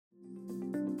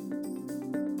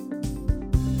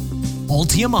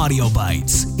Altium Audio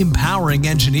Bytes, empowering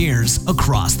engineers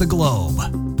across the globe.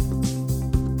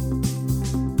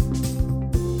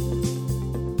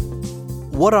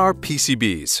 What are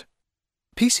PCBs?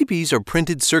 PCBs are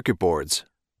printed circuit boards,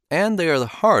 and they are the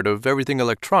heart of everything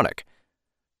electronic.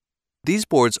 These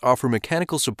boards offer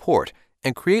mechanical support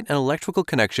and create an electrical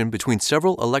connection between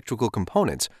several electrical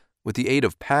components with the aid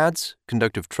of pads,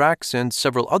 conductive tracks, and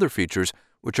several other features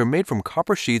which are made from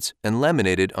copper sheets and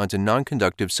laminated onto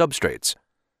non-conductive substrates.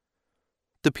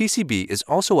 The PCB is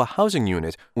also a housing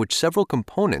unit which several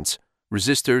components,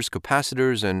 resistors,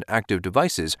 capacitors, and active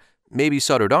devices may be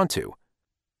soldered onto.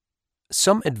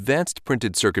 Some advanced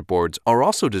printed circuit boards are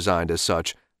also designed as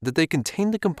such that they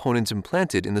contain the components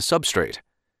implanted in the substrate.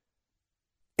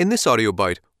 In this audio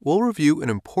bite, we'll review an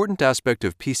important aspect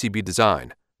of PCB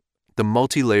design, the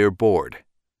multi-layer board.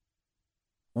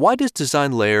 Why does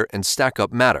design layer and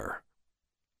stack-up matter?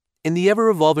 In the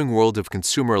ever-evolving world of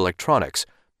consumer electronics,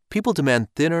 people demand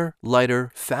thinner,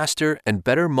 lighter, faster, and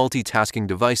better multitasking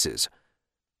devices.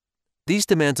 These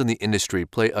demands on the industry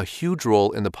play a huge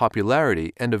role in the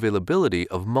popularity and availability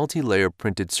of multi-layer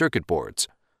printed circuit boards.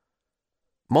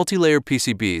 Multi-layer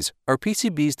PCBs are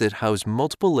PCBs that house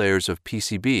multiple layers of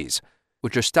PCBs,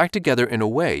 which are stacked together in a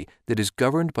way that is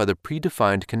governed by the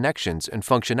predefined connections and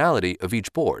functionality of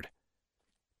each board.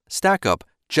 Stack-up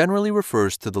generally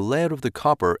refers to the layout of the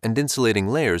copper and insulating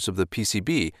layers of the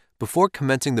PCB before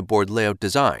commencing the board layout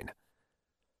design.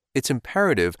 It's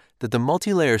imperative that the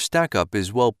multi-layer stack-up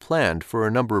is well planned for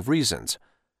a number of reasons.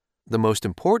 The most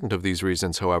important of these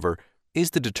reasons, however,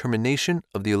 is the determination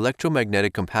of the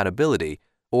electromagnetic compatibility,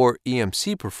 or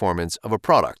EMC performance, of a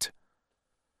product.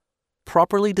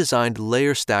 Properly designed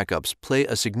layer stack-ups play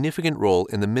a significant role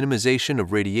in the minimization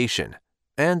of radiation,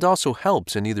 and also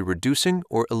helps in either reducing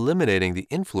or eliminating the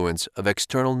influence of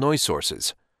external noise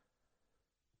sources.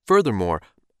 Furthermore,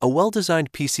 a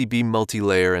well-designed PCB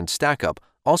multi-layer and stack-up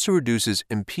also reduces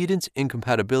impedance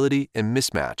incompatibility and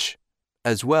mismatch,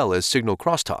 as well as signal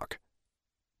crosstalk.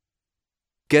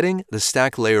 Getting the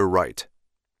stack layer right.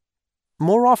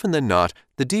 More often than not,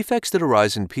 the defects that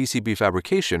arise in PCB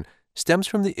fabrication stems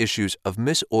from the issues of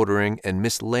misordering and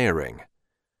mislayering.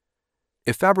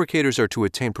 If fabricators are to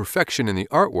attain perfection in the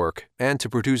artwork and to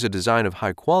produce a design of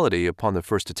high quality upon the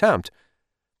first attempt,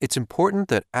 it's important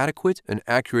that adequate and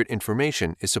accurate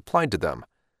information is supplied to them.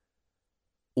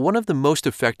 One of the most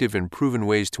effective and proven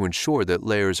ways to ensure that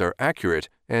layers are accurate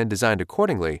and designed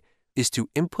accordingly is to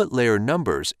input layer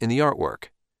numbers in the artwork.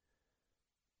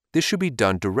 This should be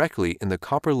done directly in the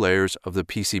copper layers of the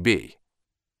PCB.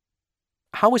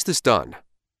 How is this done?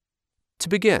 To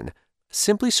begin,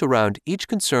 simply surround each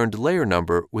concerned layer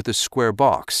number with a square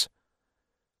box.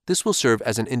 This will serve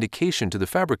as an indication to the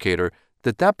fabricator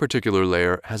that that particular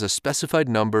layer has a specified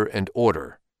number and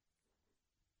order.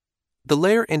 The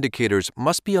layer indicators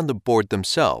must be on the board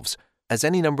themselves, as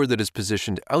any number that is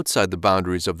positioned outside the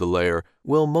boundaries of the layer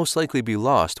will most likely be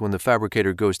lost when the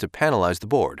fabricator goes to panelize the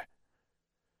board.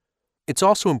 It's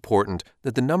also important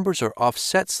that the numbers are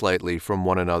offset slightly from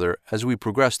one another as we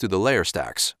progress through the layer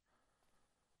stacks.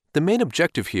 The main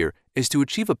objective here is to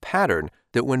achieve a pattern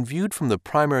that, when viewed from the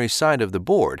primary side of the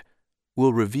board,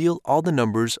 will reveal all the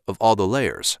numbers of all the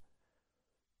layers.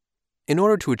 In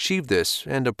order to achieve this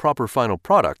and a proper final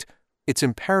product, it's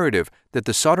imperative that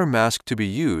the solder mask to be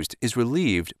used is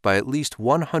relieved by at least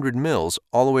 100 mils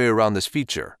all the way around this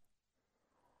feature.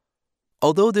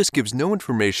 Although this gives no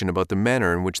information about the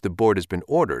manner in which the board has been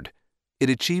ordered, it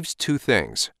achieves two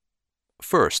things.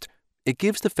 First, it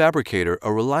gives the fabricator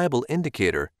a reliable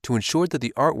indicator to ensure that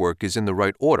the artwork is in the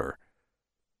right order.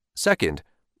 Second,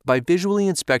 by visually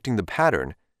inspecting the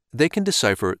pattern, they can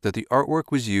decipher that the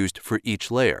artwork was used for each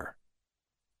layer.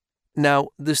 Now,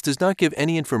 this does not give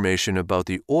any information about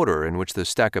the order in which the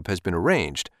stack-up has been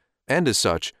arranged, and as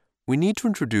such, we need to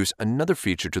introduce another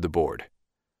feature to the board.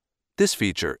 This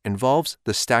feature involves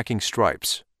the stacking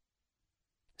stripes.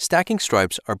 Stacking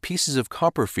stripes are pieces of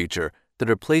copper feature that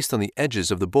are placed on the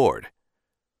edges of the board.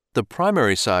 The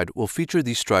primary side will feature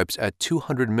these stripes at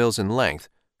 200 mils in length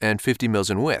and 50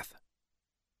 mils in width.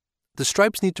 The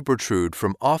stripes need to protrude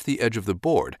from off the edge of the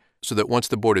board so that once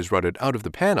the board is routed out of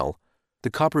the panel, the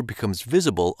copper becomes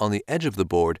visible on the edge of the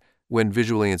board when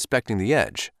visually inspecting the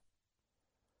edge.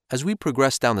 As we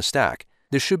progress down the stack,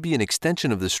 there should be an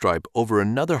extension of the stripe over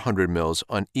another 100 mils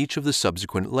on each of the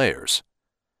subsequent layers.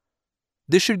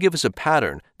 This should give us a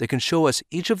pattern that can show us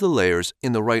each of the layers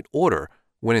in the right order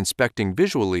when inspecting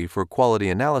visually for quality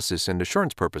analysis and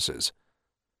assurance purposes.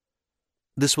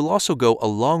 This will also go a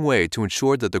long way to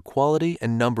ensure that the quality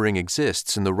and numbering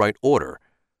exists in the right order,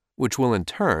 which will in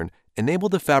turn enable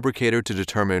the fabricator to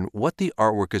determine what the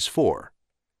artwork is for.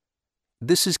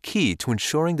 This is key to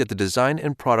ensuring that the design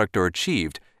and product are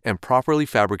achieved and properly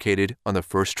fabricated on the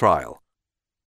first trial.